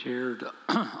Shared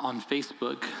on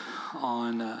Facebook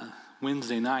on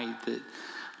Wednesday night that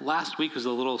last week was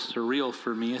a little surreal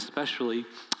for me, especially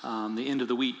the end of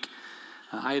the week.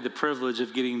 I had the privilege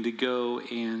of getting to go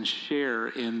and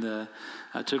share to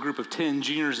a group of 10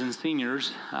 juniors and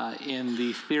seniors in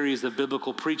the Theories of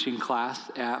Biblical Preaching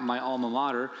class at my alma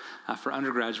mater for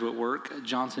undergraduate work at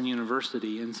Johnson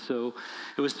University. And so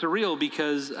it was surreal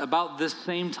because about this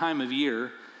same time of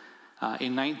year,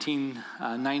 in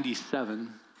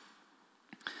 1997,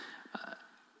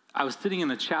 I was sitting in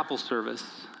a chapel service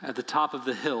at the top of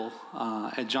the hill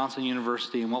at Johnson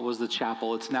University in what was the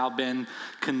chapel. It's now been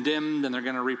condemned and they're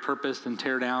going to repurpose and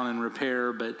tear down and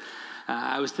repair. But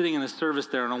I was sitting in a service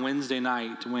there on a Wednesday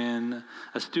night when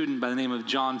a student by the name of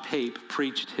John Pape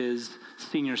preached his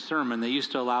senior sermon. They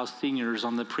used to allow seniors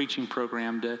on the preaching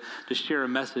program to share a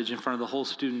message in front of the whole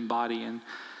student body. And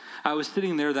I was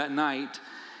sitting there that night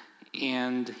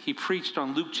and he preached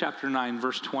on Luke chapter 9,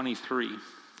 verse 23.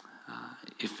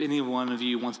 If any one of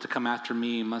you wants to come after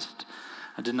me, he must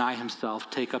deny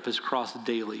himself, take up his cross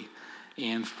daily,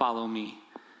 and follow me.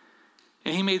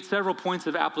 And he made several points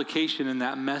of application in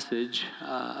that message,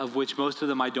 of which most of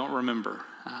them I don't remember.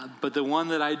 But the one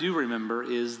that I do remember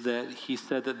is that he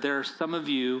said that there are some of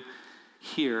you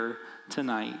here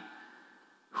tonight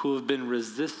who have been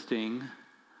resisting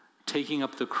taking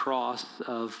up the cross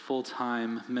of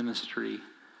full-time ministry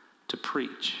to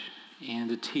preach and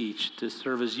to teach, to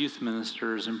serve as youth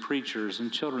ministers and preachers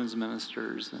and children's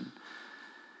ministers. And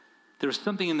there was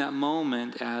something in that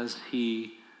moment as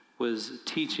he was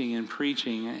teaching and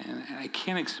preaching, and I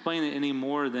can't explain it any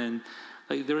more than,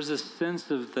 like, there was a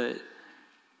sense of that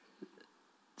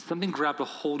something grabbed a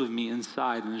hold of me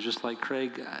inside, and it was just like,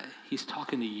 Craig, he's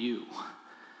talking to you.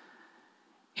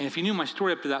 And if you knew my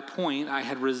story up to that point, I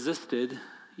had resisted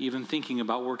even thinking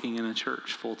about working in a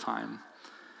church full-time.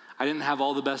 I didn't have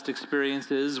all the best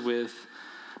experiences with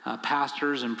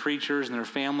pastors and preachers and their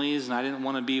families, and I didn't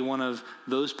want to be one of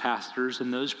those pastors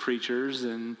and those preachers.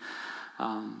 And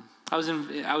I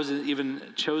was even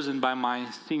chosen by my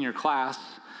senior class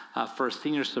for a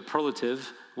senior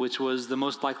superlative, which was the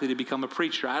most likely to become a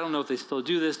preacher. I don't know if they still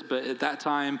do this, but at that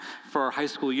time, for our high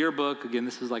school yearbook, again,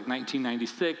 this is like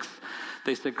 1996,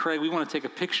 they said, Craig, we want to take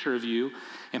a picture of you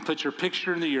and put your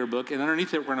picture in the yearbook, and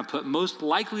underneath it, we're going to put most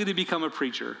likely to become a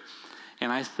preacher.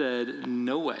 And I said,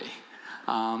 no way.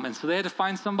 And so they had to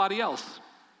find somebody else.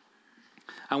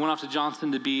 I went off to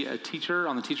Johnson to be a teacher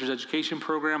on the teacher's education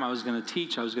program. I was going to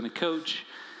teach, I was going to coach,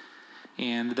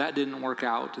 and that didn't work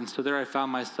out. And so there I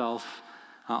found myself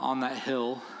on that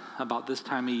hill about this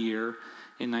time of year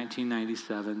in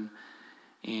 1997,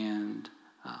 and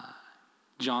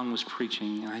John was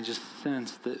preaching, and I just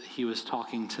sensed that he was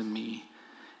talking to me.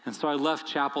 And so I left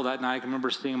chapel that night. I can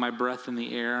remember seeing my breath in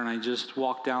the air, and I just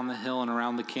walked down the hill and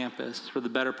around the campus. For the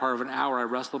better part of an hour, I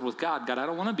wrestled with God. God, I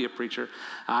don't want to be a preacher.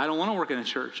 I don't want to work in a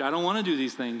church. I don't want to do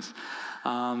these things.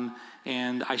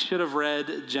 And I should have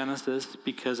read Genesis,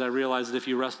 because I realized that if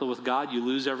you wrestle with God, you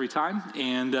lose every time.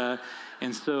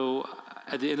 And so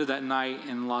at the end of that night,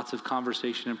 in lots of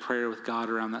conversation and prayer with God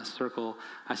around that circle,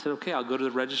 I said, okay, I'll go to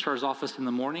the registrar's office in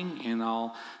the morning and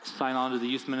I'll sign on to the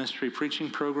youth ministry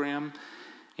preaching program.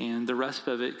 And the rest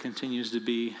of it continues to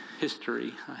be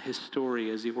history, his story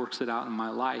as he works it out in my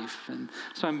life. And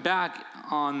so I'm back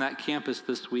on that campus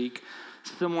this week,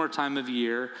 similar time of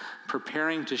year,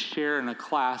 preparing to share in a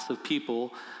class of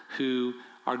people who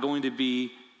are going to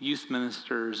be youth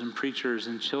ministers and preachers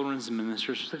and children's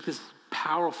ministers. It's like this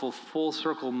powerful full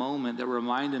circle moment that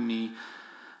reminded me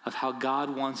of how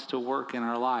God wants to work in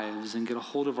our lives and get a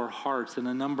hold of our hearts in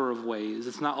a number of ways.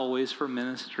 It's not always for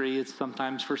ministry. It's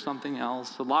sometimes for something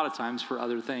else, a lot of times for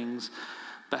other things,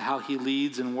 but how he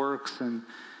leads and works and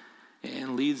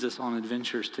leads us on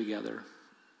adventures together.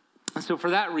 And so for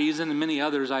that reason and many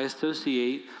others, I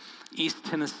associate East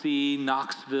Tennessee,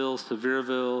 Knoxville,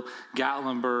 Sevierville,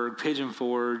 Gatlinburg, Pigeon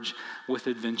Forge with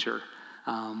adventure.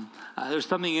 There's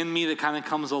something in me that kind of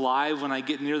comes alive when I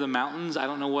get near the mountains. I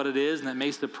don't know what it is, and that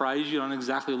may surprise you. I don't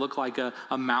exactly look like a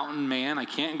mountain man. I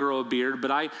can't grow a beard,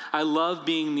 but I love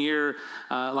being near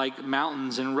like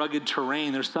mountains and rugged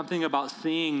terrain. There's something about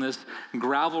seeing this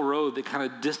gravel road that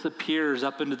kind of disappears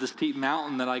up into the steep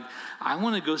mountain that I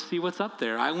want to go see what's up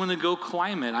there. I want to go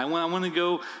climb it. I want to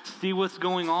go see what's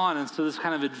going on. And so this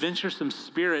kind of adventuresome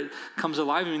spirit comes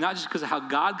alive in me, not just because of how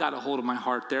God got a hold of my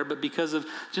heart there, but because of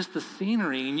just the scene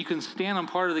greenery, and you can stand on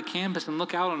part of the campus and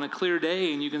look out on a clear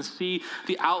day, and you can see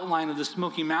the outline of the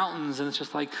Smoky Mountains, and it's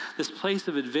just like this place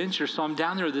of adventure. So I'm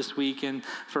down there this week, and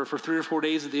for 3 or 4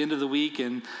 days at the end of the week,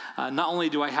 and not only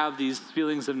do I have these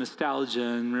feelings of nostalgia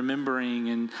and remembering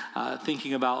and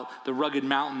thinking about the rugged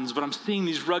mountains, but I'm seeing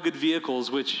these rugged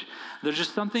vehicles, which there's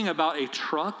just something about a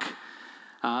truck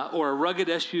or a rugged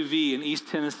SUV in East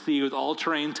Tennessee with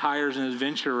all-terrain tires and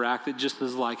adventure rack that just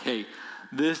is like, hey,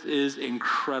 this is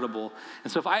incredible.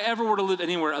 And so if I ever were to live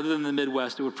anywhere other than the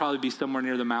Midwest, it would probably be somewhere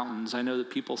near the mountains. I know that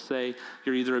people say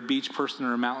you're either a beach person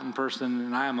or a mountain person,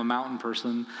 and I am a mountain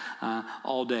person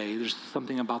all day. There's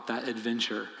something about that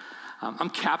adventure. I'm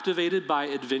captivated by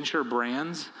adventure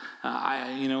brands.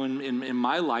 In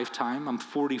my lifetime, I'm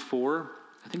 44.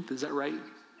 I think, is that right?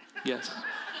 Yes.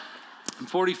 I'm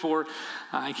 44.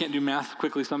 I can't do math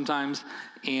quickly sometimes.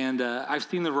 And I've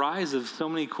seen the rise of so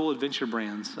many cool adventure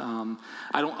brands.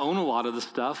 I don't own a lot of the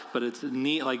stuff, but it's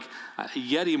neat. Like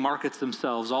Yeti markets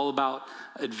themselves all about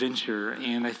adventure.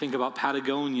 And I think about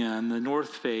Patagonia and the North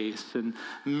Face and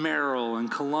Merrell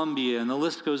and Columbia. And the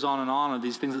list goes on of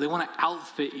these things that they want to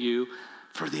outfit you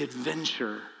for the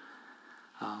adventure.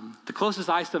 The closest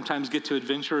I sometimes get to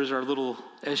adventure is our little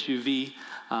SUV.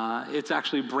 It's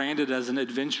actually branded as an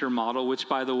adventure model, which,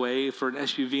 by the way, for an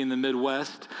SUV in the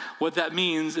Midwest, what that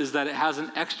means is that it has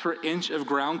an extra inch of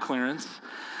ground clearance,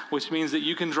 which means that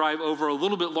you can drive over a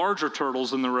little bit larger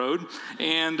turtles in the road.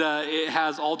 And it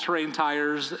has all-terrain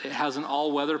tires. It has an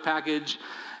all-weather package.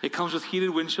 It comes with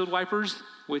heated windshield wipers,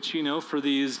 which, for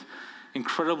these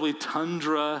incredibly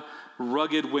tundra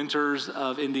rugged winters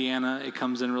of Indiana, it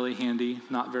comes in really handy.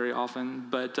 Not very often,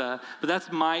 but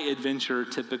that's my adventure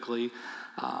typically.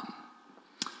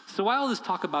 So why all this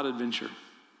talk about adventure?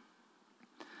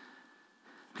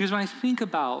 Because when I think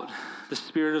about the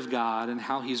Spirit of God and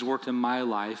how he's worked in my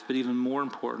life, but even more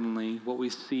importantly, what we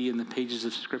see in the pages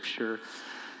of Scripture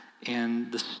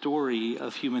and the story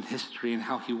of human history and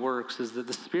how he works, is that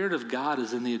the Spirit of God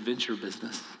is in the adventure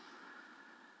business.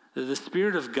 The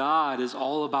Spirit of God is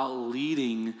all about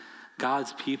leading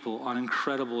God's people on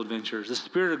incredible adventures. The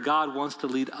Spirit of God wants to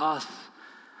lead us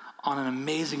on an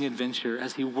amazing adventure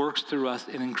as he works through us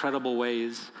in incredible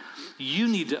ways. You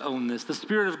need to own this. The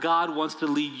Spirit of God wants to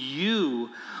lead you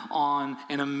on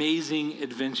an amazing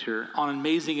adventure, on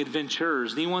amazing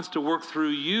adventures. And he wants to work through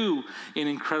you in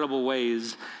incredible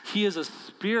ways. He is a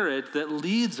Spirit that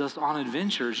leads us on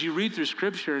adventures. You read through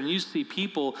Scripture and you see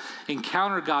people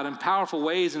encounter God in powerful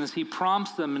ways, and as he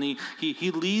prompts them and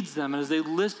he leads them, and as they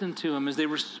listen to him, as they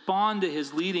respond to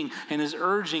his leading and his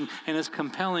urging and his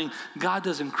compelling, God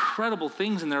does incredible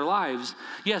things in their lives.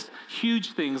 Yes,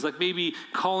 huge things like maybe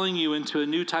calling you into a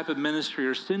new type of ministry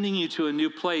or sending you to a new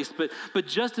place, but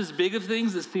just as big of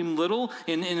things that seem little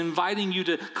in inviting you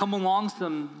to come along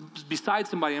beside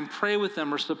somebody and pray with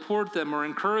them or support them or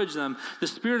encourage them. The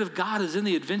Spirit of God is in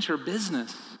the adventure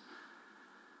business.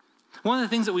 One of the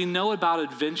things that we know about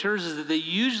adventures is that they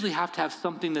usually have to have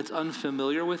something that's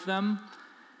unfamiliar with them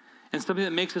and something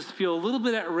that makes us feel a little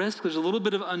bit at risk. There's a little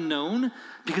bit of unknown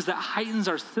because that heightens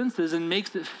our senses and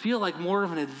makes it feel like more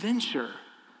of an adventure.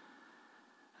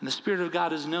 And the Spirit of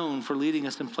God is known for leading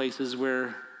us in places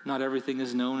where not everything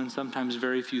is known, and sometimes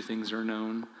very few things are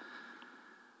known.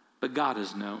 But God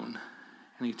is known,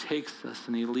 and he takes us,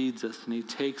 and he leads us, and he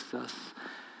takes us,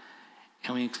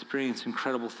 and we experience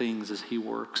incredible things as he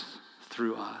works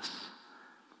through us.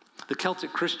 The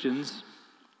Celtic Christians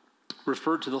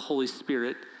referred to the Holy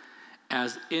Spirit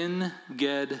as En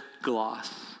Ged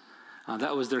Glas.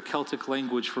 That was their Celtic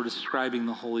language for describing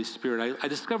the Holy Spirit. I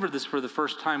discovered this for the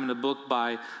first time in a book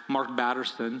by Mark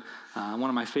Batterson, one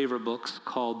of my favorite books,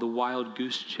 called The Wild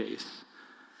Goose Chase.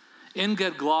 En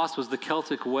Ged Glas was the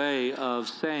Celtic way of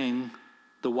saying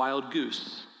the wild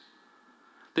goose.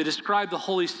 They described the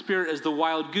Holy Spirit as the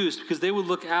wild goose because they would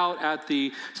look out at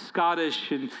the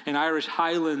Scottish and Irish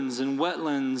highlands and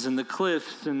wetlands and the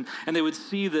cliffs, and they would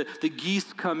see the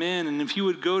geese come in, and if you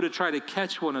would go to try to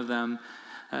catch one of them,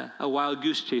 a wild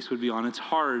goose chase would be on. It's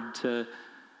hard to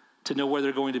know where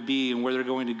they're going to be and where they're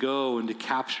going to go and to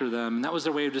capture them. And that was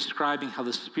their way of describing how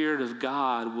the Spirit of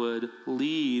God would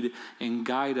lead and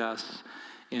guide us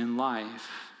in life.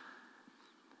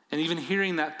 And even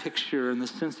hearing that picture and the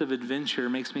sense of adventure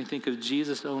makes me think of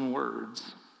Jesus' own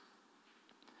words.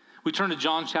 We turn to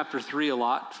John chapter 3 a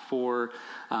lot for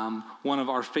one of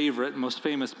our favorite, most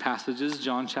famous passages.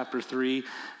 John chapter 3,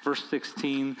 verse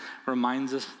 16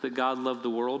 reminds us that God loved the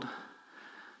world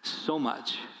so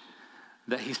much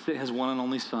that he sent his one and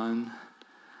only Son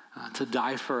to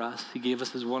die for us. He gave us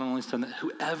his one and only Son, that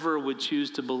whoever would choose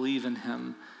to believe in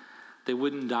him they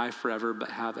wouldn't die forever but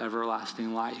have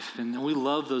everlasting life. And we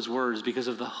love those words because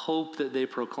of the hope that they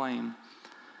proclaim.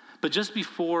 But just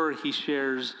before he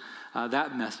shares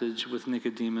that message with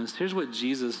Nicodemus, here's what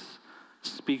Jesus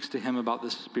speaks to him about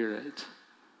the Spirit.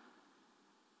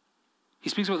 He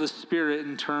speaks about the Spirit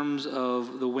in terms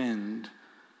of the wind.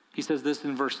 He says this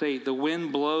in verse 8, "The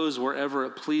wind blows wherever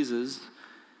it pleases.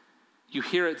 You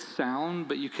hear its sound,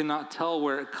 but you cannot tell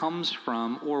where it comes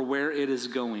from or where it is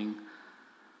going.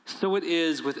 So it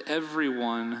is with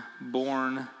everyone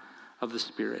born of the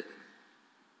Spirit."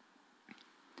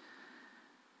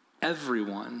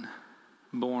 Everyone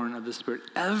born of the Spirit.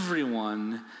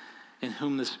 Everyone in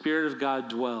whom the Spirit of God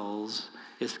dwells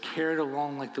is carried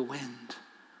along like the wind.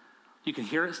 You can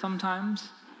hear it sometimes.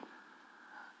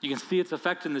 You can see its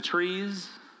effect in the trees.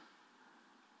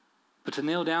 But to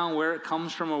nail down where it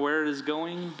comes from or where it is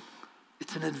going,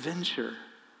 it's an adventure.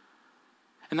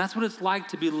 And that's what it's like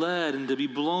to be led and to be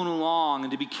blown along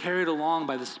and to be carried along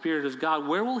by the Spirit of God.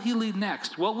 Where will he lead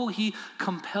next? What will he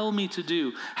compel me to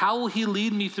do? How will he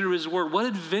lead me through his word? What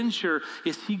adventure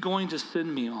is he going to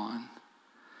send me on?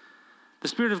 The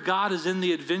Spirit of God is in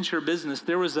the adventure business.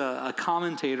 There was a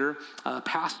commentator, a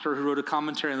pastor who wrote a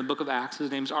commentary on the book of Acts. His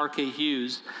name's R.K.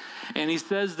 Hughes. And he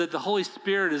says that the Holy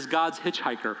Spirit is God's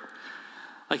hitchhiker.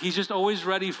 Like he's just always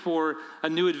ready for a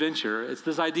new adventure. It's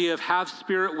this idea of have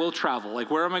spirit, will travel.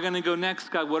 Like where am I going to go next?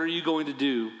 God, what are you going to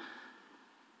do?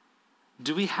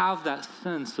 Do we have that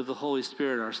sense of the Holy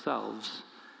Spirit ourselves?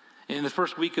 In the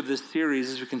first week of this series,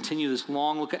 as we continue this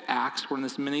long look at Acts, we're in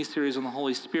this mini series on the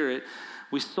Holy Spirit,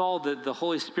 we saw that the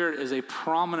Holy Spirit is a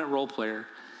prominent role player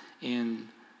in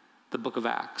the book of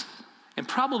Acts. And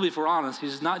probably, if we're honest,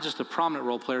 he's not just a prominent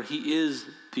role player, he is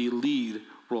the lead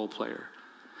role player.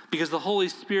 Because the Holy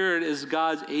Spirit is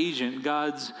God's agent,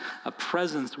 God's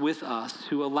presence with us,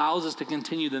 who allows us to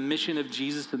continue the mission of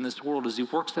Jesus in this world as he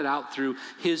works it out through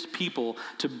his people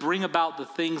to bring about the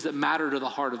things that matter to the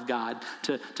heart of God,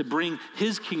 to bring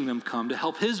his kingdom come, to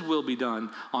help his will be done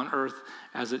on earth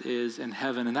as it is in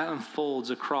heaven. And that unfolds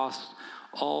across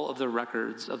all of the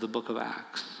records of the book of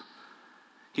Acts.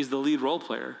 He's the lead role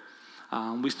player.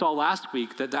 We saw last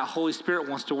week that Holy Spirit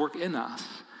wants to work in us.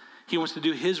 He wants to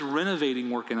do his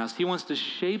renovating work in us. He wants to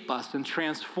shape us and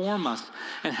transform us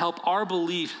and help our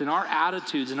beliefs and our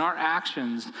attitudes and our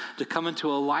actions to come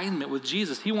into alignment with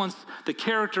Jesus. He wants the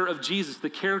character of Jesus, the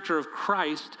character of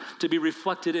Christ, to be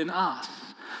reflected in us.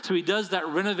 So he does that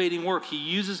renovating work. He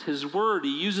uses his word.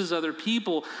 He uses other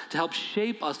people to help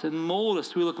shape us and mold us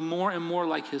so we look more and more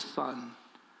like his Son.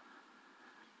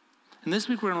 And this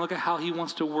week we're going to look at how he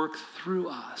wants to work through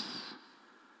us.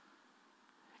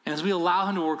 And as we allow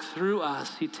him to work through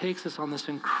us, he takes us on this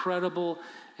incredible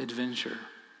adventure.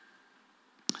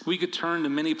 We could turn to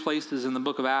many places in the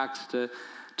book of Acts to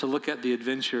look at the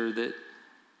adventure that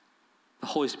the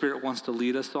Holy Spirit wants to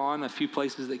lead us on. A few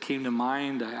places that came to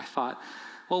mind, I thought,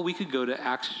 well, we could go to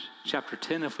Acts chapter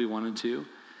 10 if we wanted to.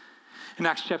 In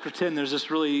Acts chapter 10, there's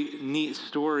this really neat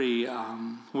story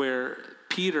where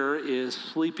Peter is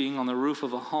sleeping on the roof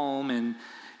of a home, and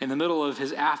in the middle of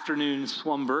his afternoon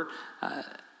slumber,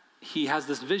 he has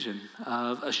this vision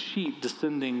of a sheet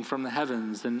descending from the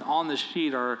heavens. And on the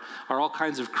sheet are all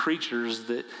kinds of creatures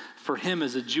that for him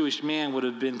as a Jewish man would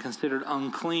have been considered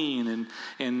unclean.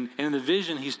 And in the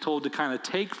vision, he's told to kind of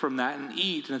take from that and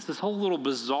eat. And it's this whole little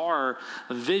bizarre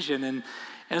vision. And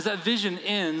as that vision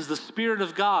ends, the Spirit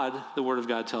of God, the Word of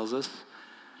God tells us,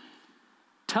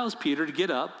 tells Peter to get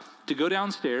up, to go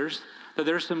downstairs, that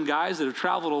there's some guys that have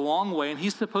traveled a long way, and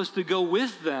he's supposed to go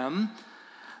with them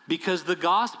because the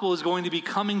gospel is going to be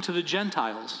coming to the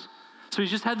Gentiles. So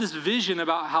he's just had this vision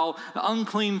about how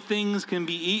unclean things can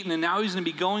be eaten, and now he's going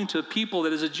to be going to a people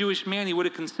that as a Jewish man he would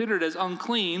have considered as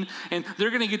unclean, and they're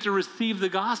going to get to receive the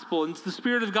gospel. And it's the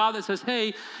Spirit of God that says,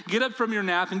 hey, get up from your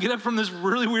nap and get up from this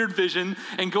really weird vision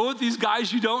and go with these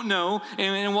guys you don't know,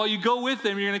 and while you go with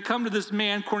them, you're going to come to this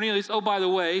man, Cornelius. Oh, by the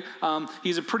way,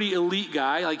 he's a pretty elite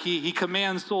guy. Like he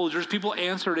commands soldiers. People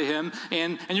answer to him,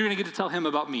 and you're going to get to tell him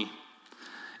about me.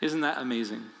 Isn't that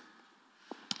amazing?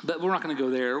 But we're not going to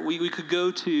go there. We could go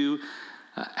to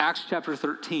Acts chapter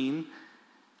 13,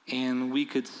 and we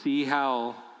could see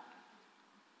how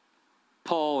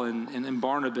Paul and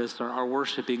Barnabas are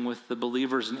worshiping with the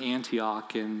believers in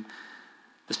Antioch, and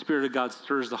the Spirit of God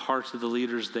stirs the hearts of the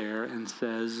leaders there and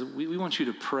says, we want you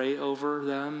to pray over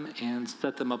them and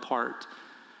set them apart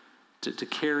to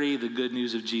carry the good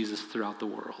news of Jesus throughout the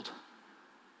world.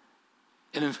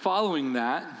 And then following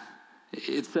that,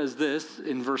 it says this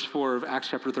in verse 4 of Acts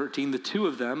chapter 13, the two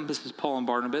of them, this is Paul and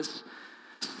Barnabas,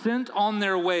 sent on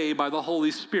their way by the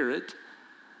Holy Spirit,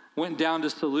 went down to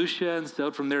Seleucia and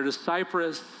sailed from there to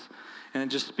Cyprus. And it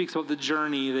just speaks about the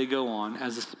journey they go on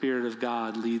as the Spirit of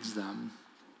God leads them.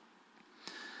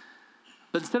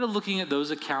 But instead of looking at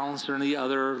those accounts or any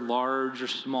other large or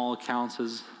small accounts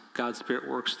as God's Spirit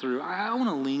works through, I want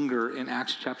to linger in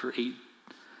Acts chapter 8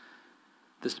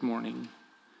 this morning.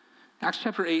 Acts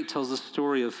chapter 8 tells the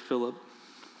story of Philip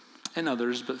and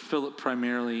others, but Philip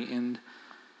primarily, and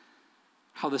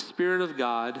how the Spirit of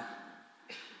God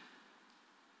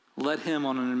led him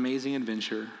on an amazing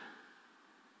adventure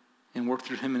and worked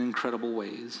through him in incredible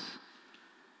ways.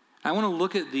 I want to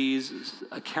look at these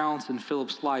accounts in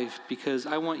Philip's life because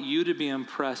I want you to be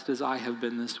impressed as I have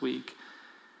been this week,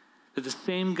 that the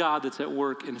same God that's at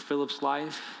work in Philip's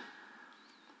life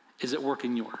is at work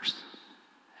in yours.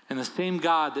 And the same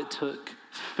God that took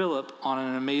Philip on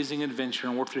an amazing adventure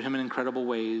and worked through him in incredible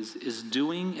ways is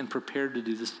doing and prepared to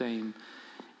do the same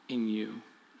in you.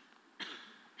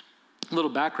 A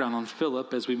little background on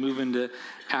Philip as we move into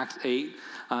Acts 8.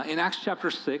 In Acts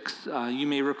chapter 6, you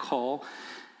may recall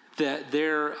that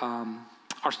there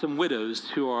are some widows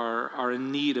who are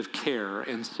in need of care.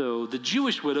 And so the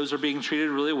Jewish widows are being treated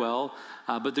really well,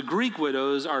 but the Greek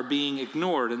widows are being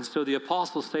ignored. And so the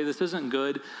apostles say, this isn't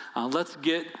good. Let's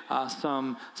get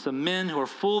some men who are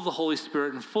full of the Holy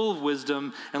Spirit and full of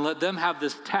wisdom and let them have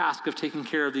this task of taking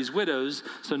care of these widows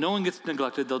so no one gets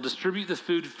neglected. They'll distribute the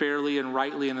food fairly and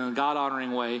rightly and in a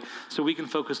God-honoring way so we can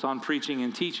focus on preaching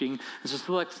and teaching. And so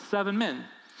select 7 men.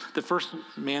 The first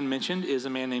man mentioned is a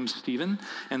man named Stephen,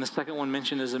 and the second one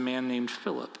mentioned is a man named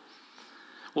Philip.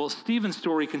 Well, Stephen's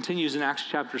story continues in Acts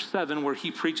chapter 7, where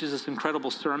he preaches this incredible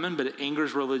sermon, but it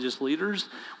angers religious leaders.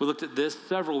 We looked at this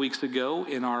several weeks ago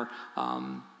in our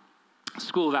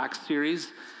School of Acts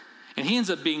series, and he ends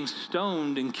up being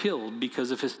stoned and killed because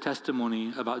of his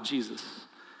testimony about Jesus.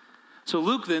 So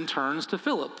Luke then turns to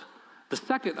Philip, the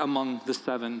second among the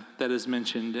 7 that is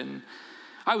mentioned, and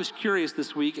I was curious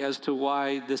this week as to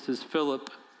why this is Philip,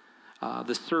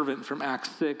 the servant from Acts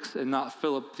 6, and not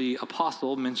Philip the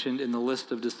apostle mentioned in the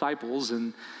list of disciples.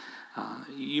 And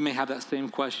you may have that same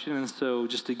question. And so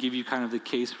just to give you kind of the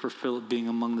case for Philip being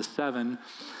among the 7,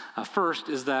 first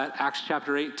is that Acts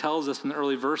chapter 8 tells us in the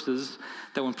early verses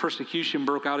that when persecution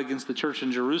broke out against the church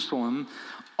in Jerusalem,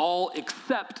 all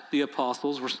except the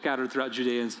apostles were scattered throughout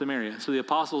Judea and Samaria. So the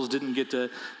apostles didn't get to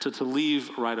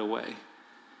leave right away.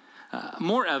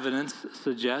 More evidence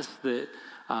suggests that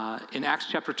in Acts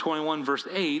chapter 21, verse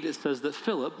 8, it says that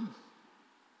Philip,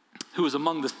 who was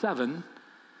among the 7,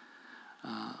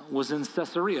 was in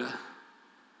Caesarea.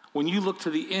 When you look to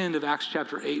the end of Acts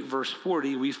chapter 8, verse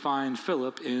 40, we find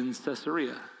Philip in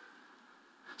Caesarea.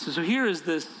 So here is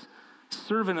this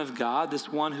servant of God,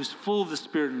 this one who's full of the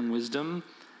Spirit and wisdom,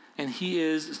 and he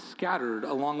is scattered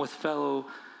along with fellow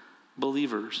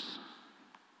believers.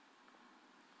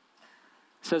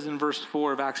 It says in verse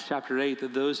 4 of Acts chapter 8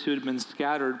 that those who had been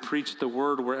scattered preached the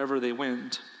word wherever they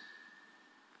went.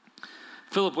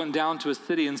 Philip went down to a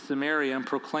city in Samaria and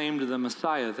proclaimed the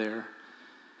Messiah there.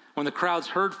 When the crowds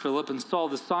heard Philip and saw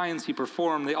the signs he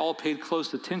performed, they all paid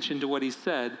close attention to what he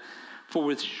said. For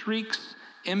with shrieks,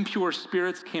 impure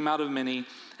spirits came out of many,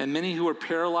 and many who were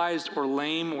paralyzed or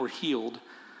lame were healed.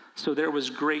 So there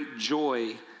was great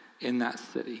joy in that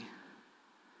city.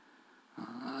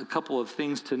 A couple of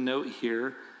things to note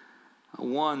here.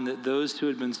 One, that those who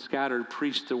had been scattered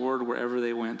preached the word wherever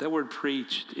they went. That word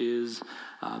preached is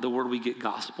the word we get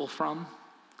gospel from,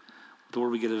 the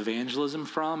word we get evangelism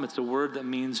from. It's a word that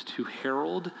means to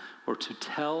herald or to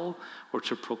tell or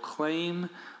to proclaim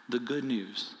the good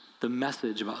news, the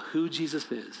message about who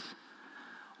Jesus is,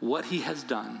 what he has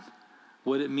done,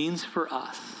 what it means for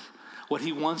us, what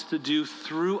he wants to do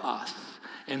through us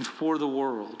and for the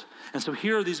world. And so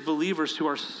here are these believers who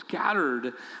are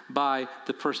scattered by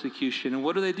the persecution. And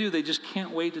what do? They just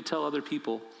can't wait to tell other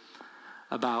people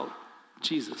about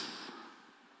Jesus.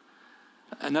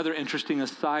 Another interesting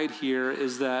aside here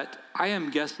is that I am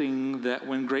guessing that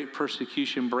when great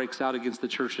persecution breaks out against the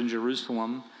church in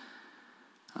Jerusalem,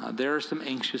 there are some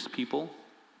anxious people.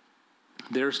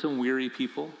 There are some weary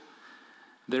people.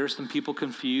 There are some people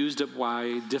confused at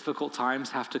why difficult times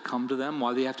have to come to them,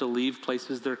 why they have to leave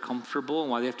places they're comfortable,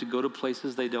 and why they have to go to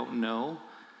places they don't know.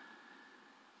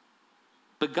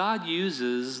 But God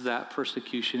uses that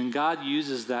persecution, and God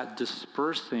uses that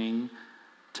dispersing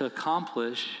to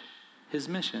accomplish his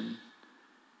mission.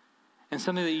 And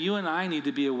something that you and I need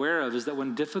to be aware of is that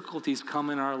when difficulties come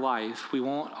in our life, we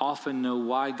won't often know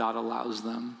why God allows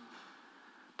them,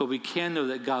 but we can know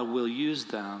that God will use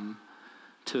them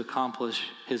to accomplish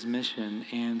his mission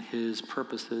and his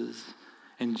purposes.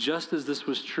 And just as this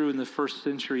was true in the first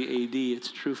century AD,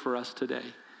 it's true for us today.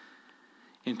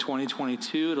 in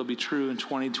 2022. It'll be true in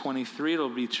 2023. It'll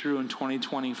be true in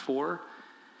 2024.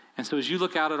 And so as you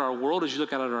look out at our world, as you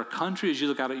look out at our country, as you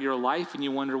look out at your life, and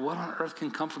you wonder, what on earth can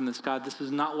come from this, God? This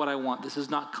is not what I want. This is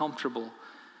not comfortable.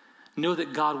 Know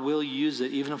that God will use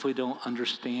it, even if we don't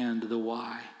understand the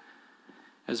why.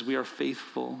 As we are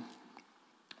faithful,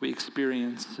 we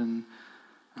experience and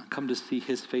come to see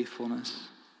his faithfulness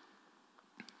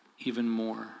even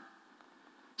more.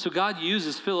 So God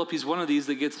uses Philip. He's one of these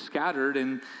that gets scattered,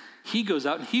 and he goes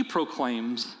out and he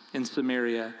proclaims in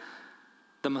Samaria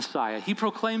the Messiah. He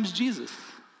proclaims Jesus.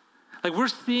 Like, we're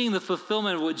seeing the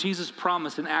fulfillment of what Jesus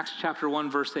promised in Acts chapter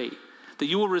 1, verse 8. That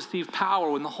you will receive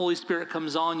power when the Holy Spirit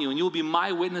comes on you, and you will be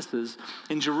my witnesses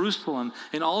in Jerusalem,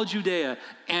 in all Judea,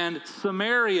 and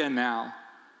Samaria now,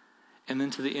 and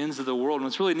then to the ends of the world. And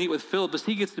what's really neat with Philip is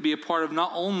he gets to be a part of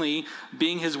not only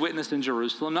being his witness in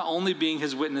Jerusalem, not only being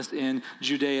his witness in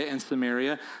Judea and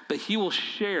Samaria, but he will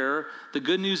share the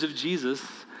good news of Jesus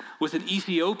with an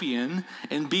Ethiopian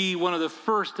and be one of the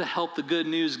first to help the good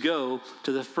news go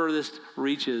to the furthest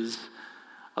reaches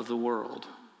of the world.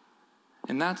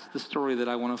 And that's the story that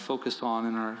I want to focus on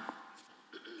in our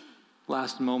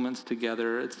last moments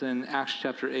together. It's in Acts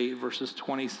chapter 8, verses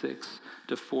 26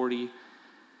 to 40.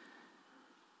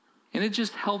 And it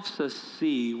just helps us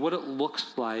see what it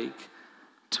looks like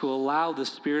to allow the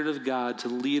Spirit of God to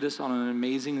lead us on an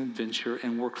amazing adventure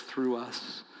and work through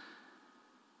us,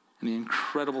 and the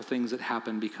incredible things that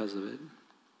happen because of it.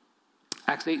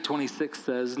 Acts 8:26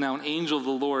 says, "Now an angel of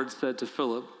the Lord said to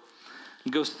Philip,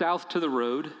 go south to the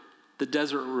road, the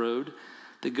desert road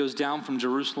that goes down from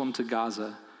Jerusalem to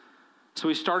Gaza." So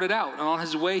he started out, and on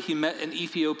his way he met an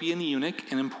Ethiopian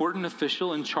eunuch, an important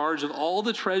official in charge of all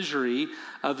the treasury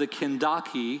of the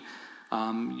Kandake.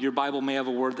 Your Bible may have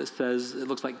a word that says, it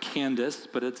looks like Candace,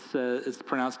 but it's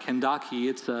pronounced Kandake.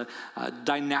 It's a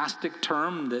dynastic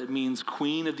term that means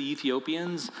queen of the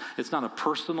Ethiopians. It's not a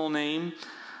personal name.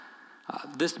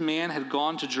 This man had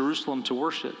gone to Jerusalem to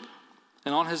worship,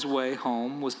 and on his way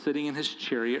home was sitting in his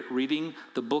chariot reading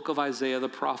the book of Isaiah the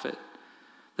prophet.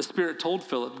 The Spirit told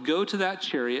Philip, "Go to that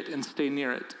chariot and stay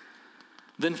near it."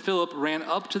 Then Philip ran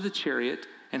up to the chariot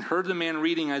and heard the man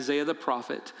reading Isaiah the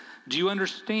prophet. "Do you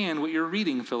understand what you're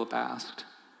reading?" Philip asked.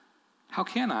 "How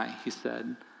can I," he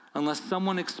said, "unless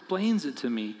someone explains it to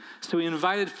me?" So he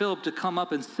invited Philip to come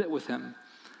up and sit with him.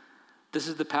 This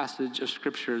is the passage of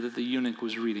scripture that the eunuch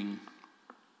was reading.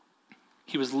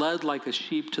 "He was led like a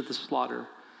sheep to the slaughter,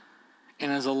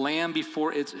 and as a lamb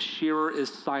before its shearer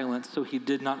is silent, so he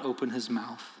did not open his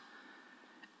mouth.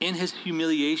 In his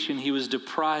humiliation, he was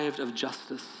deprived of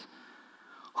justice.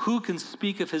 Who can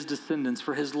speak of his descendants?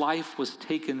 For his life was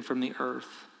taken from the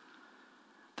earth."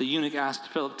 The eunuch asked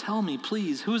Philip, "Tell me,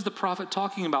 please, who is the prophet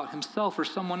talking about, himself or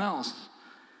someone else?"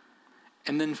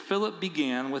 And then Philip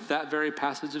began with that very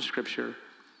passage of scripture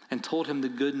and told him the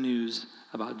good news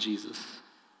about Jesus.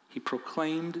 He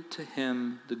proclaimed to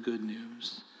him the good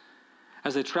news.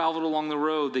 As they traveled along the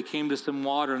road, they came to some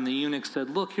water, and the eunuch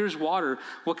said, "Look, here's water.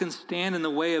 What can stand in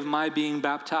the way of my being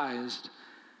baptized?"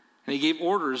 And he gave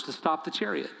orders to stop the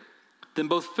chariot. Then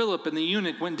both Philip and the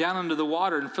eunuch went down into the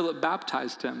water, and Philip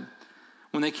baptized him.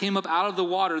 When they came up out of the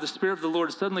water, the Spirit of the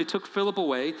Lord suddenly took Philip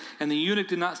away, and the eunuch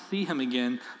did not see him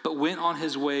again, but went on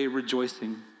his way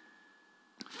rejoicing.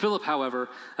 Philip, however,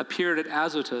 appeared at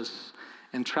Azotus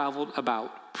and traveled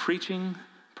about, preaching,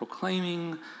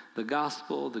 proclaiming the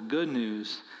gospel, the good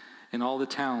news, in all the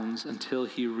towns until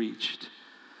he reached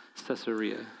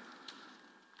Caesarea.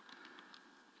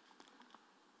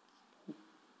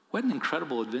 What an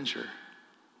incredible adventure.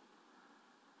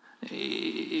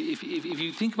 If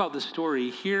you think about the story,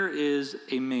 here is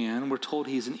a man, we're told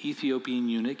he's an Ethiopian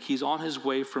eunuch. He's on his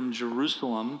way from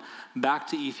Jerusalem back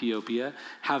to Ethiopia,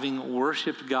 having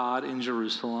worshiped God in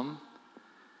Jerusalem.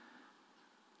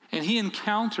 And he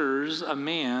encounters a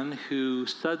man who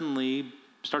suddenly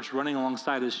starts running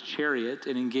alongside his chariot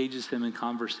and engages him in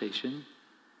conversation.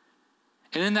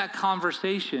 And in that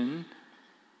conversation,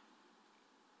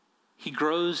 he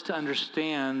grows to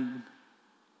understand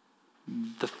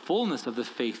the fullness of the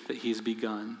faith that he's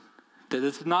begun. That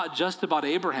it's not just about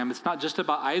Abraham, it's not just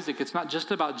about Isaac, it's not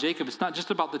just about Jacob, it's not just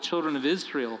about the children of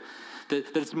Israel.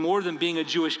 That it's more than being a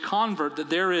Jewish convert, that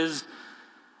there is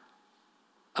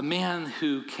a man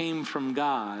who came from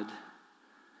God,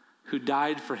 who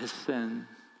died for his sin,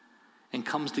 and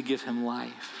comes to give him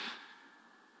life.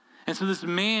 And so this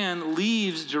man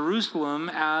leaves Jerusalem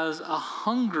as a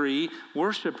hungry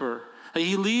worshiper.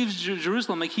 He leaves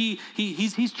Jerusalem, like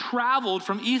he's traveled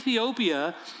from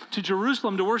Ethiopia to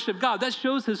Jerusalem to worship God. That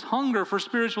shows his hunger for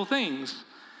spiritual things.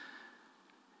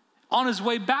 on his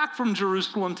way back from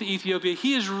Jerusalem to Ethiopia,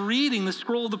 he is reading the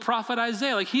scroll of the prophet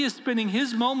Isaiah. Like, he is spending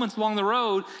his moments along the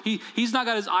road. He's not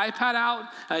got his iPad out.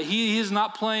 He is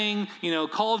not playing,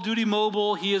 Call of Duty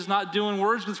Mobile. He is not doing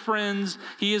Words with Friends.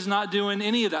 He is not doing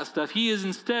any of that stuff. He is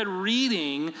instead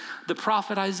reading the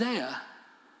prophet Isaiah.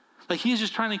 Like, he is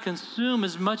just trying to consume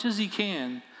as much as he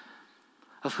can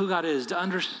of who God is, to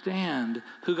understand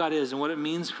who God is and what it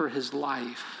means for his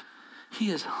life. He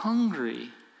is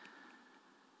hungry.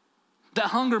 That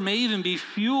hunger may even be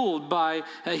fueled by,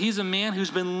 he's a man who's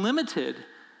been limited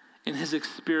in his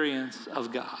experience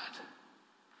of God.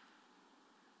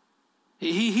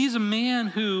 He's a man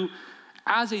who,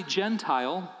 as a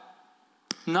Gentile,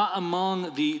 not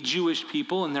among the Jewish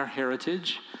people and their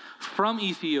heritage, from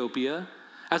Ethiopia,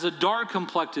 as a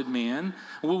dark-complected man,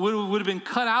 would have been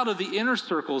cut out of the inner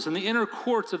circles and the inner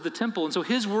courts of the temple. And so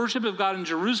his worship of God in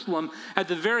Jerusalem, at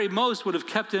the very most, would have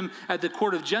kept him at the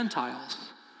court of Gentiles.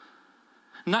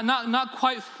 Not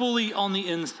quite fully on the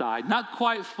inside, not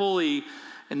quite fully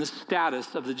in the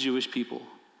status of the Jewish people.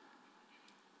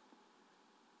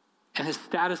 And his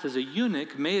status as a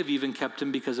eunuch may have even kept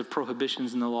him, because of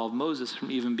prohibitions in the law of Moses,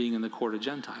 from even being in the court of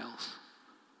Gentiles.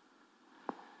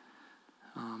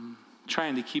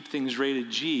 Trying to keep things rated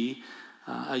G,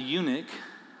 a eunuch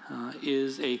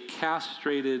is a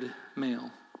castrated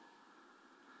male.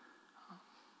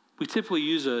 We typically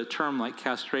use a term like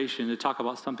castration to talk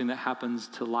about something that happens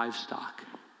to livestock,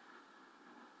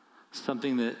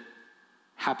 something that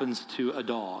happens to a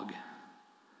dog.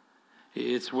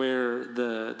 It's where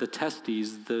the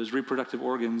testes, those reproductive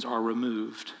organs, are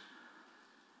removed.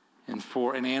 And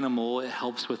for an animal, it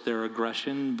helps with their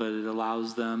aggression, but it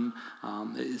allows them,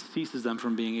 it ceases them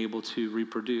from being able to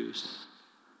reproduce.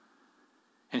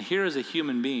 And here is a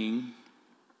human being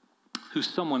who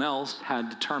someone else had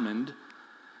determined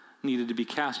needed to be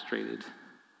castrated.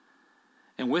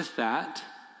 And with that,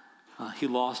 he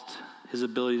lost his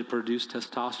ability to produce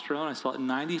testosterone. I saw that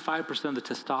 95% of the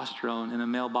testosterone in a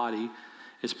male body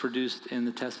is produced in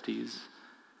the testes.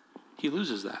 He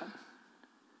loses that.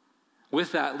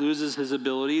 With that, loses his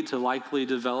ability to likely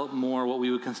develop more what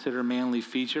we would consider manly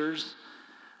features.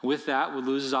 With that, would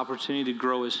lose his opportunity to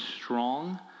grow as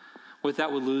strong. With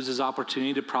that, would lose his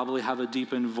opportunity to probably have a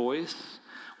deepened voice.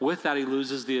 With that, he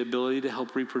loses the ability to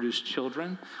help reproduce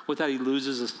children. With that, he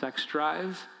loses a sex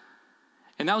drive.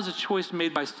 And that was a choice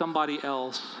made by somebody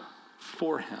else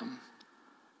for him,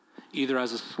 either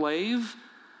as a slave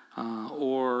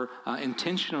or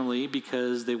intentionally,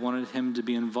 because they wanted him to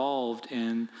be involved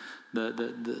in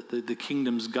the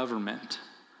kingdom's government.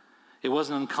 It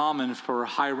wasn't uncommon for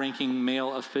high-ranking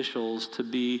male officials to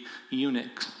be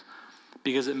eunuchs,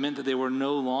 because it meant that they were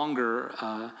no longer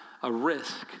a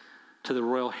risk to the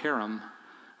royal harem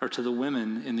or to the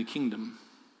women in the kingdom.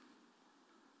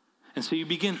 And so you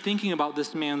begin thinking about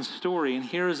this man's story, and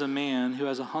here is a man who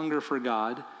has a hunger for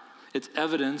God. It's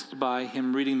evidenced by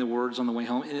him reading the words on the way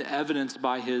home, evidenced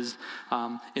by his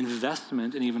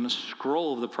investment in even a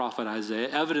scroll of the prophet Isaiah,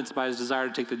 evidenced by his desire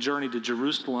to take the journey to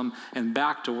Jerusalem and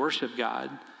back to worship God.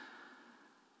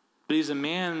 But he's a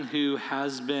man who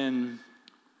has been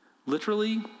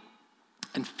literally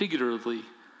and figuratively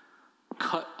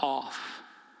cut off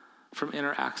from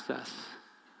inner access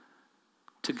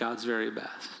to God's very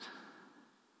best.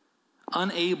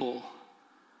 Unable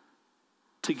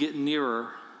to get nearer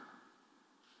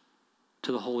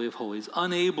to the Holy of Holies,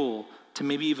 unable to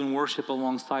maybe even worship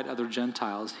alongside other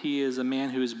Gentiles. He is a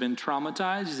man who has been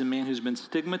traumatized. He's a man who's been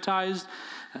stigmatized,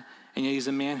 and yet he's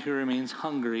a man who remains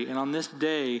hungry. And on this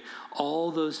day,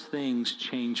 all those things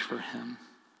change for him.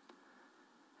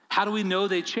 How do we know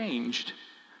they changed?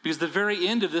 Because the very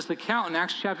end of this account in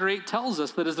Acts chapter 8 tells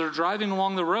us that as they're driving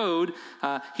along the road,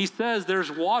 he says,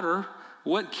 there's water.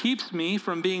 What keeps me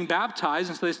from being baptized?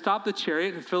 And so they stop the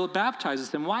chariot and Philip baptizes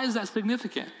him. Why is that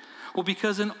significant? Well,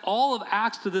 because in all of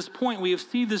Acts to this point, we have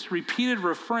seen this repeated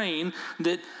refrain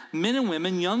that men and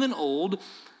women, young and old,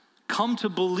 come to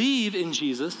believe in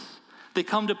Jesus. They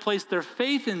come to place their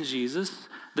faith in Jesus,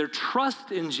 their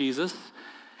trust in Jesus.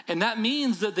 And that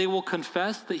means that they will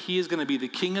confess that he is going to be the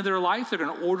king of their life. They're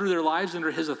going to order their lives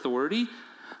under his authority.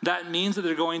 That means that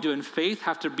they're going to, in faith,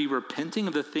 have to be repenting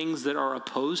of the things that are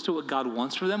opposed to what God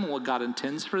wants for them and what God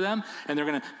intends for them. And they're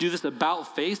going to do this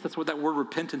about face. That's what that word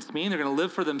repentance means. They're going to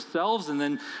live for themselves. And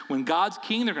then when God's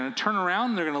king, they're going to turn around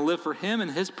and they're going to live for him and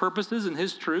his purposes and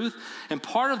his truth. And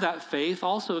part of that faith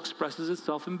also expresses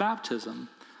itself in baptism.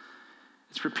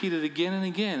 It's repeated again and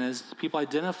again as people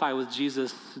identify with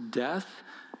Jesus' death,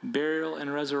 burial,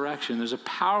 and resurrection. There's a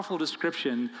powerful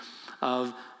description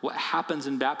of what happens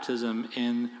in baptism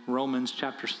in Romans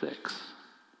chapter 6.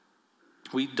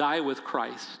 We die with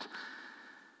Christ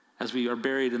as we are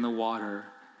buried in the water,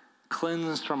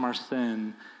 cleansed from our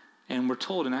sin. And we're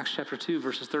told in Acts chapter 2,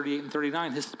 verses 38 and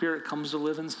 39, his Spirit comes to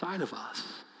live inside of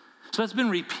us. So that's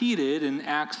been repeated in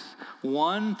Acts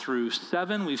 1 through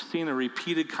 7. We've seen a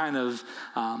repeated kind of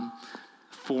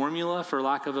formula, for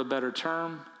lack of a better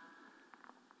term.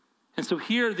 And so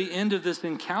here at the end of this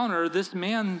encounter, this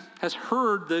man has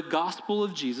heard the gospel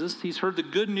of Jesus. He's heard the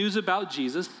good news about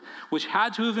Jesus, which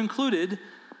had to have included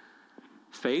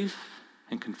faith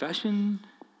and confession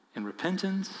and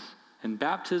repentance and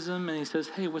baptism. And he says,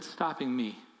 hey, what's stopping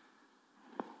me?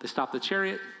 They stop the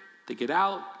chariot, they get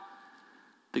out,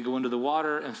 they go into the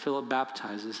water, and Philip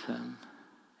baptizes him.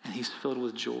 And he's filled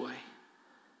with joy.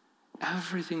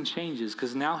 Everything changes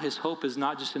because now his hope is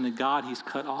not just in the God he's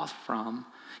cut off from,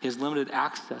 he has limited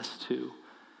access to,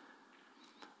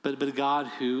 but a God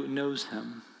who knows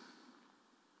him.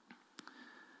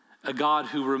 A God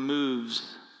who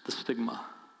removes the stigma.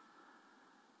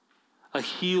 A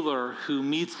healer who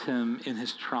meets him in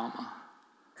his trauma.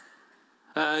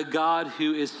 A God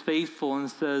who is faithful and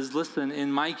says, listen,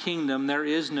 in my kingdom there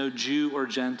is no Jew or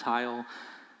Gentile,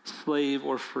 slave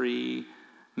or free,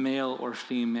 male or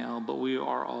female, but we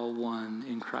are all one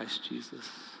in Christ Jesus.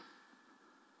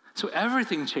 So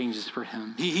everything changes for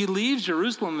him. He leaves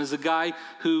Jerusalem as a guy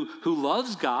who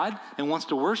loves God and wants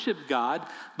to worship God,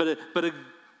 but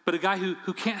a guy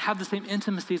who can't have the same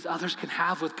intimacy as others can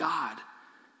have with God.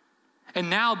 And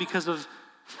now, because of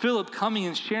Philip coming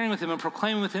and sharing with him and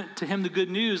proclaiming to him the good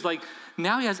news, like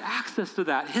now he has access to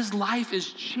that. His life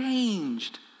is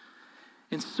changed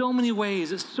in so many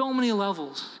ways, at so many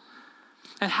levels.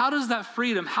 And how does that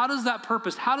freedom, how does that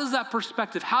purpose, how does that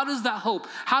perspective, how does that hope,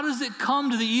 how does it come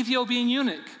to the Ethiopian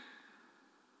eunuch?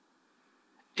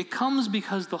 It comes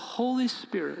because the Holy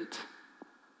Spirit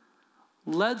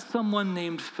led someone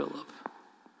named Philip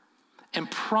and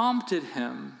prompted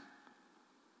him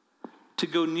to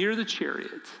go near the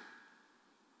chariot,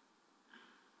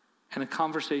 and a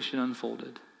conversation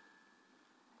unfolded.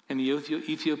 And the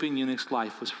Ethiopian eunuch's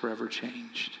life was forever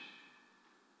changed.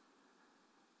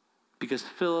 Because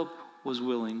Philip was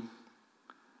willing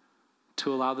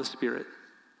to allow the Spirit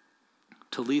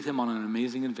to lead him on an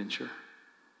amazing adventure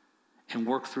and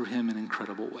work through him in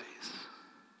incredible ways.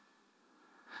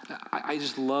 I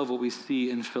just love what we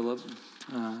see in Philip.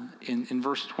 In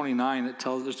verse 29,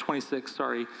 there's 26,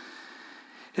 sorry.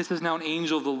 It says, now an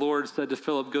angel of the Lord said to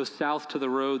Philip, go south to the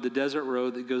road, the desert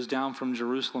road that goes down from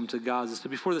Jerusalem to Gaza. So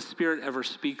before the Spirit ever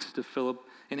speaks to Philip,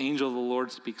 an angel of the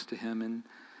Lord speaks to him. And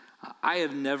I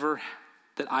have never,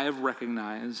 that I have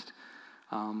recognized,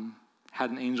 had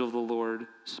an angel of the Lord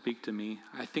speak to me.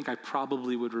 I think I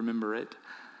probably would remember it.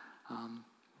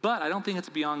 But I don't think it's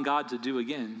beyond God to do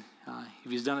again.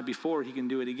 If he's done it before, he can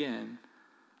do it again.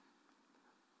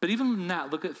 But even in that,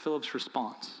 look at Philip's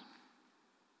response.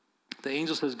 The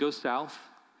angel says, go south.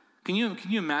 Can you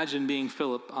imagine being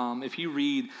Philip? If you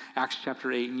read Acts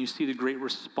chapter 8 and you see the great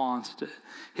response to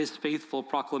his faithful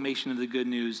proclamation of the good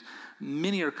news,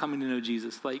 many are coming to know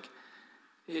Jesus. Like,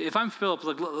 if I'm Philip,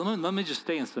 like, let me just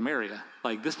stay in Samaria.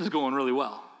 Like, this is going really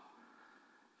well.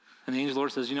 And the angel of the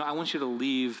Lord says, I want you to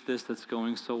leave this that's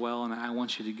going so well, and I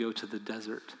want you to go to the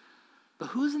desert. But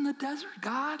who's in the desert,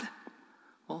 God?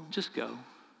 Well, just go.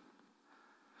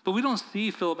 But we don't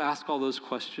see Philip ask all those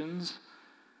questions.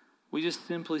 We just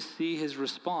simply see his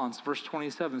response. Verse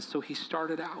 27, so he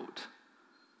started out.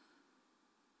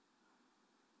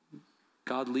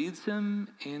 God leads him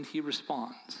and he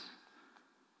responds.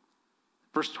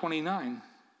 Verse 29,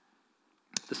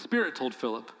 the Spirit told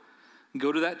Philip,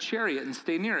 go to that chariot and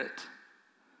stay near it.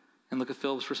 And look at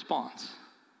Philip's response.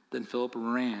 Then Philip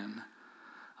ran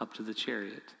up to the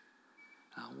chariot.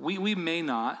 We may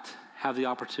not have the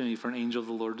opportunity for an angel of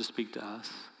the Lord to speak to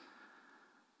us.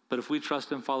 But if we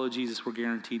trust and follow Jesus, we're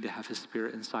guaranteed to have his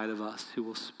Spirit inside of us who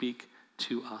will speak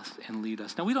to us and lead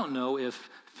us. Now, we don't know if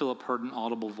Philip heard an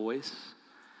audible voice.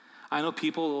 I know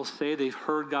people will say they've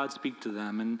heard God speak to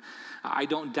them, and I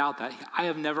don't doubt that. I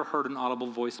have never heard an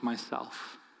audible voice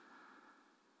myself.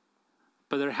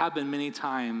 But there have been many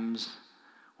times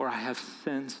where I have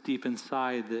sensed deep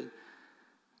inside that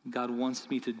God wants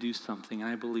me to do something, and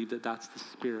I believe that that's the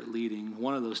Spirit leading.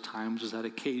 One of those times was that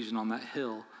occasion on that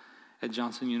hill at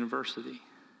Johnson University.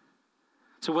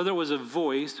 So whether it was a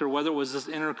voice or whether it was this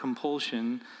inner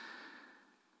compulsion,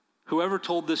 whoever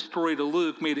told this story to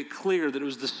Luke made it clear that it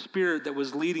was the Spirit that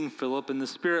was leading Philip, and the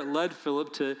Spirit led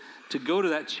Philip to go to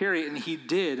that chariot, and he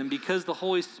did. And because the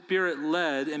Holy Spirit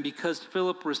led, and because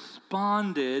Philip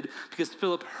responded, because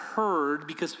Philip heard,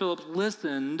 because Philip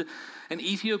listened, an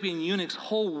Ethiopian eunuch's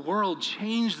whole world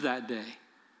changed that day.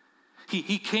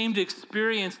 He came to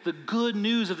experience the good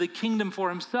news of the kingdom for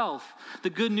himself, the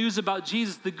good news about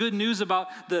Jesus, the good news about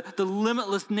the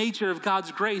limitless nature of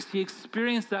God's grace. He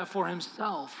experienced that for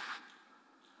himself,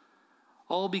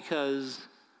 all because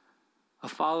a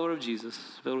follower of Jesus,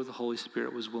 filled with the Holy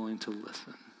Spirit, was willing to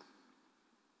listen.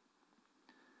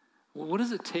 Well, what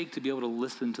does it take to be able to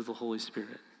listen to the Holy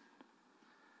Spirit?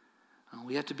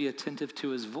 We have to be attentive to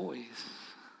his voice.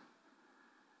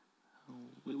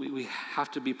 We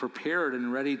have to be prepared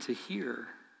and ready to hear.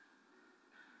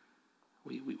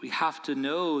 We have to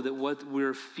know that what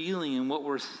we're feeling and what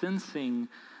we're sensing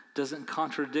doesn't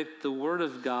contradict the Word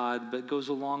of God, but goes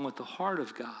along with the heart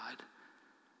of God.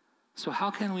 So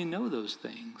how can we know those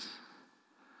things?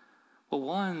 Well,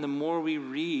 one, the more we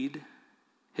read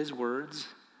his words,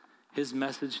 his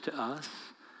message to us,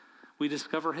 we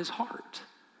discover his heart.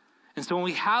 And so when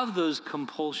we have those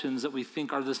compulsions that we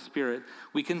think are the Spirit,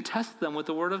 we can test them with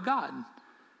the Word of God.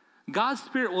 God's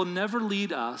Spirit will never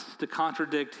lead us to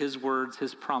contradict his words,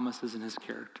 his promises, and his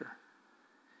character.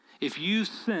 If you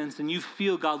sense and you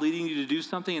feel God leading you to do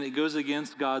something and it goes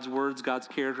against God's words, God's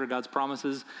character, God's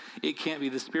promises, it can't be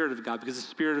the Spirit of God, because the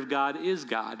Spirit of God is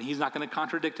God, and he's not going to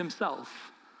contradict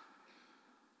himself.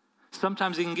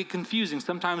 Sometimes it can get confusing.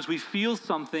 Sometimes we feel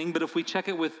something, but if we check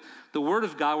it with the Word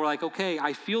of God, we're like, okay,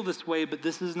 I feel this way, but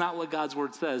this is not what God's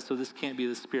Word says, so this can't be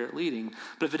the Spirit leading.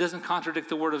 But if it doesn't contradict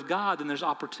the Word of God, then there's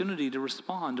opportunity to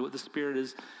respond to what the Spirit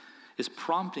is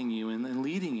prompting you and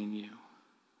leading in you.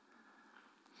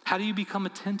 How do you become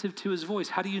attentive to his voice?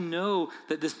 How do you know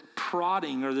that this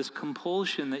prodding or this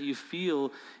compulsion that you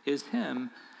feel is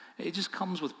him? It just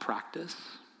comes with practice.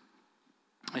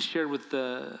 I shared with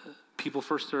the people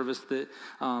first service that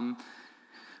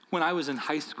when I was in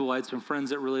high school, I had some friends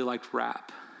that really liked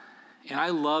rap. And I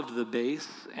loved the bass,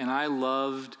 and I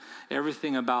loved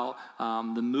everything about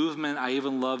the movement. I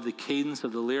even loved the cadence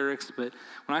of the lyrics. But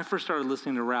when I first started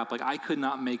listening to rap, I could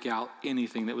not make out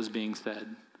anything that was being said.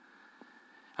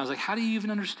 I was like, how do you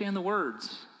even understand the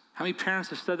words? How many parents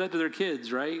have said that to their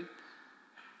kids, right?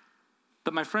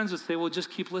 But my friends would say, well,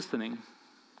 just keep listening.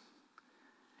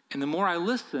 And the more I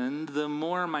listened, the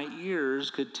more my ears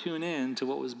could tune in to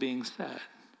what was being said.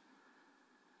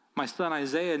 My son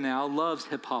Isaiah now loves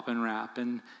hip hop and rap,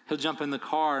 and he'll jump in the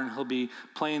car and he'll be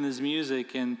playing his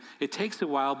music, and it takes a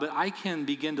while, but I can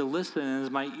begin to listen, and as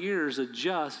my ears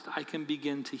adjust, I can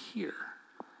begin to hear.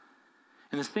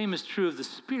 And the same is true of the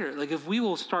Spirit. If we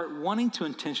will start wanting to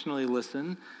intentionally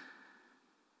listen,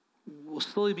 we'll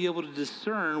slowly be able to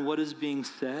discern what is being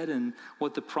said and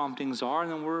what the promptings are,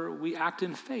 and then we act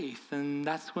in faith, and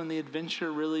that's when the adventure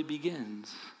really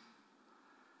begins.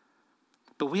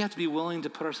 But we have to be willing to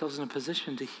put ourselves in a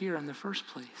position to hear in the first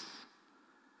place.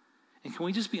 And can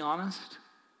we just be honest?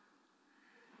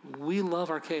 We love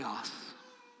our chaos.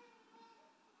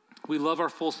 We love our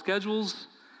full schedules.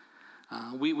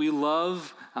 We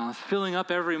love filling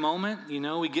up every moment.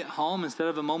 We get home, instead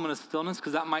of a moment of stillness,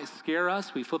 because that might scare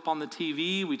us, we flip on the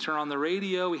TV, we turn on the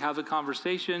radio, we have a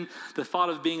conversation. The thought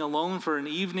of being alone for an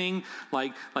evening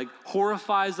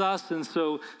horrifies us, and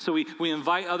so we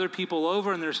invite other people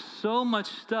over, and there's so much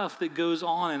stuff that goes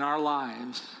on in our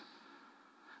lives.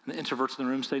 And the introverts in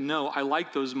the room say, no, I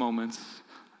like those moments.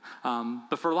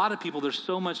 But for a lot of people, there's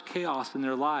so much chaos in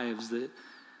their lives that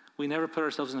we never put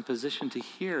ourselves in a position to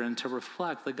hear and to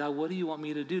reflect, God, what do you want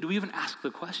me to do? Do we even ask the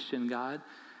question, God,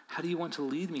 how do you want to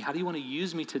lead me? How do you want to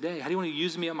use me today? How do you want to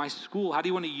use me at my school? How do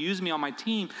you want to use me on my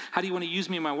team? How do you want to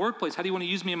use me in my workplace? How do you want to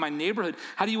use me in my neighborhood?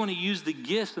 How do you want to use the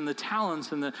gifts and the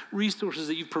talents and the resources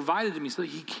that you've provided to me so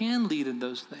that he can lead in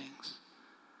those things?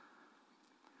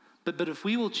 But if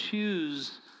we will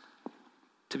choose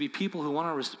to be people who want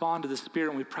to respond to the Spirit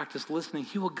and we practice listening,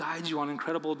 he will guide you on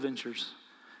incredible adventures.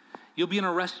 You'll be in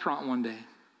a restaurant one day,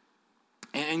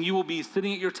 and you will be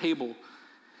sitting at your table,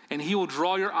 and he will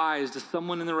draw your eyes to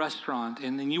someone in the restaurant,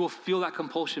 and then you will feel that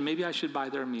compulsion. Maybe I should buy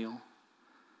their meal.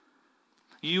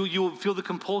 You will feel the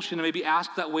compulsion to maybe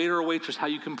ask that waiter or waitress how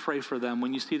you can pray for them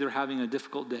when you see they're having a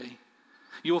difficult day.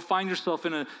 You will find yourself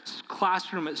in a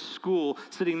classroom at school,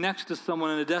 sitting next to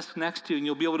someone in a desk next to you, and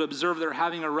you'll be able to observe they're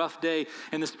having a rough day,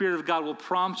 and the Spirit of God will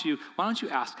prompt you, why don't you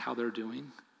ask how they're doing?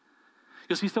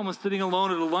 You'll see someone sitting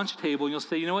alone at a lunch table, and you'll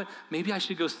say, you know what, maybe I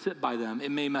should go sit by them.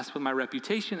 It may mess with my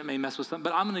reputation, it may mess with something,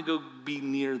 but I'm going to go be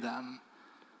near them.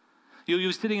 You'll be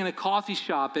sitting in a coffee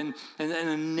shop, and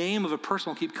the name of a person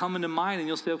will keep coming to mind, and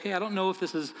you'll say, okay, I don't know if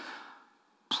this is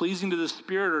pleasing to the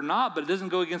Spirit or not, but it doesn't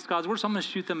go against God's word, so I'm going to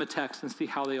shoot them a text and see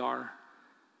how they are.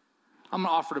 I'm going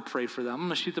to offer to pray for them. I'm going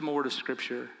to shoot them a word of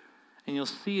Scripture. And you'll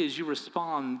see as you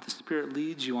respond, the Spirit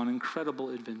leads you on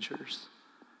incredible adventures.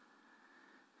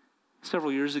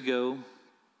 Several years ago,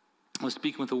 I was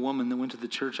speaking with a woman that went to the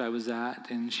church I was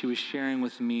at, and she was sharing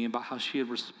with me about how she had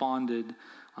responded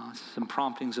to some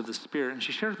promptings of the Spirit. And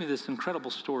she shared with me this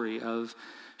incredible story of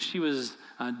she was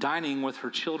dining with her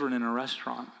children in a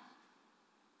restaurant.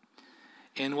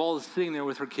 And while sitting there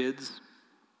with her kids,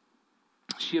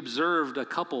 she observed a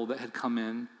couple that had come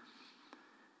in.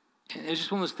 And it was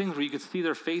just one of those things where you could see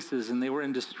their faces and they were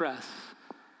in distress.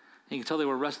 And you could tell they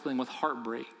were wrestling with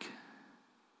heartbreak.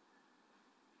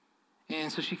 And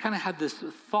so she kind of had this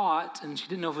thought, and she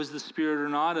didn't know if it was the Spirit or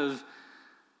not, of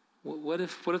what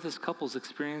if this couple's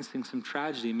experiencing some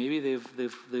tragedy? Maybe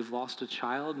they've lost a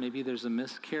child. Maybe there's a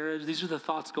miscarriage. These are the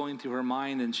thoughts going through her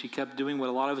mind, and she kept doing what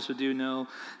a lot of us would do. No,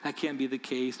 that can't be the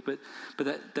case. But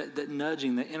that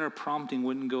nudging, that inner prompting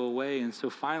wouldn't go away. And so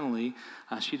finally,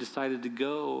 she decided to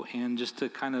go, and just to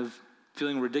kind of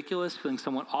feeling ridiculous, feeling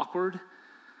somewhat awkward,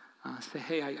 say,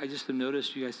 hey, I just have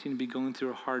noticed you guys seem to be going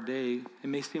through a hard day. It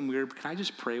may seem weird, but can I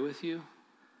just pray with you?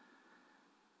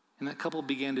 And that couple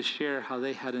began to share how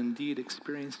they had indeed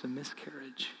experienced a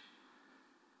miscarriage.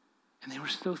 And they were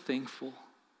so thankful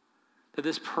that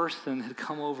this person had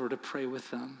come over to pray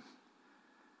with them.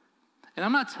 And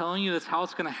I'm not telling you that's how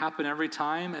it's going to happen every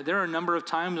time. There are a number of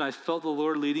times I felt the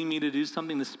Lord leading me to do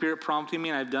something, the Spirit prompting me,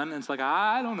 and I've done it, and it's like,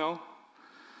 I don't know.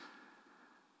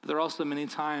 But there are also many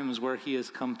times where he has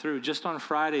come through. Just on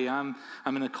Friday, I'm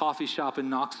in a coffee shop in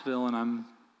Knoxville, and I'm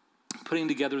putting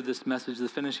together this message, the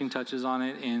finishing touches on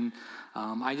it, and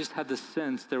I just had this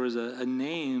sense there was a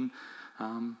name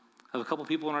of a couple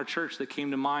people in our church that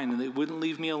came to mind, and they wouldn't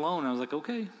leave me alone. I was like,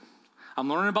 okay, I'm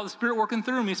learning about the Spirit working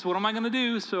through me, so what am I going to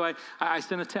do? So I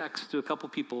sent a text to a couple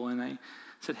people, and I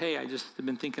said, hey, I just have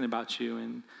been thinking about you,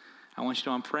 and I want you to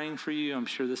know I'm praying for you. I'm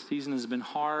sure this season has been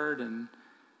hard, and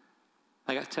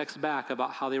I got texts back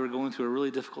about how they were going through a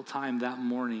really difficult time that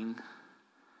morning.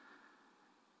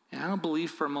 And I don't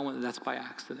believe for a moment that that's by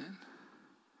accident.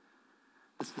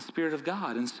 It's the Spirit of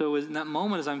God. And so in that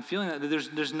moment, as I'm feeling that,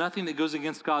 there's nothing that goes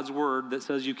against God's word that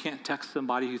says you can't text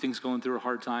somebody who thinks going through a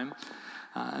hard time.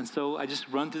 And so I just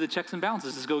run through the checks and balances.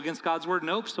 Does this go against God's word?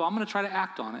 Nope. So I'm going to try to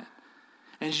act on it.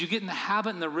 And as you get in the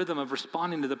habit and the rhythm of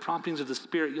responding to the promptings of the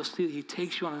Spirit, you'll see that he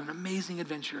takes you on an amazing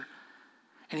adventure.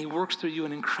 And he works through you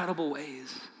in incredible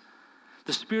ways.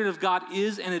 The Spirit of God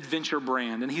is an adventure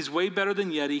brand, and he's way better than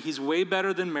Yeti. He's way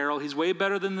better than Merrell. He's way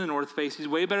better than the North Face. He's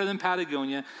way better than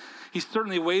Patagonia. He's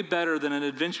certainly way better than an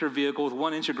adventure vehicle with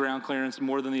 1 inch of ground clearance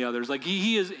more than the others. Like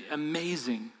he is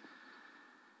amazing.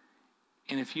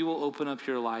 And if you will open up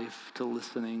your life to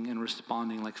listening and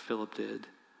responding like Philip did,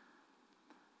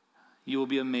 you will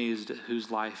be amazed at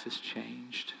whose life is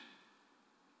changed.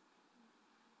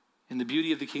 And the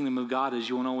beauty of the kingdom of God is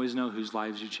you won't always know whose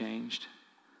lives you changed.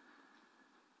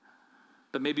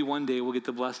 But maybe one day we'll get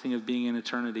the blessing of being in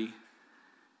eternity,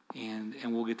 and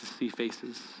we'll get to see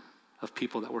faces of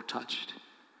people that were touched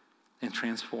and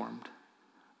transformed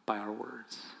by our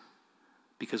words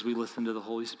because we listened to the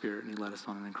Holy Spirit and he led us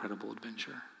on an incredible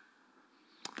adventure.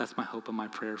 That's my hope and my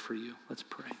prayer for you. Let's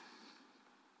pray.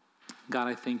 God,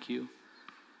 I thank you.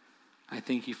 I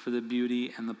thank you for the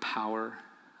beauty and the power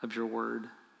of your word.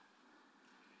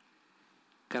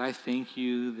 God, I thank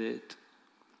you that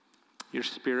your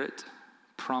Spirit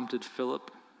prompted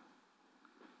Philip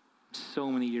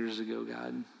so many years ago,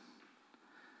 God,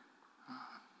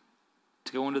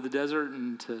 to go into the desert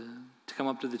and to come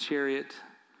up to the chariot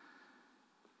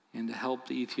and to help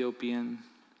the Ethiopian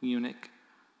eunuch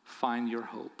find your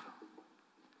hope.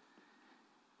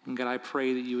 And God, I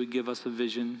pray that you would give us a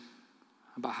vision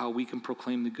about how we can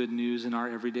proclaim the good news in our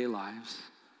everyday lives,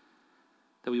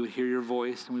 that we would hear your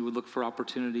voice and we would look for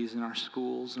opportunities in our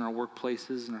schools, in our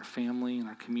workplaces, in our family, in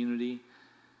our community,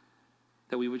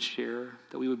 that we would share,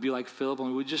 that we would be like Philip and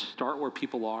we would just start where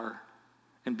people are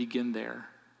and begin there.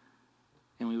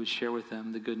 And we would share with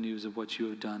them the good news of what you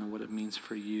have done and what it means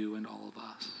for you and all of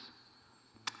us.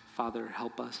 Father,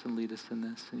 help us and lead us in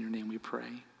this. In your name we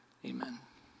pray. Amen.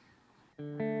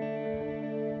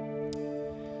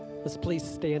 Let's please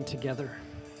stand together.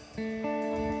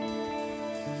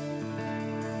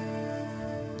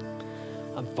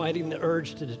 I'm fighting the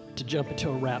urge to jump into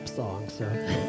a rap song, so.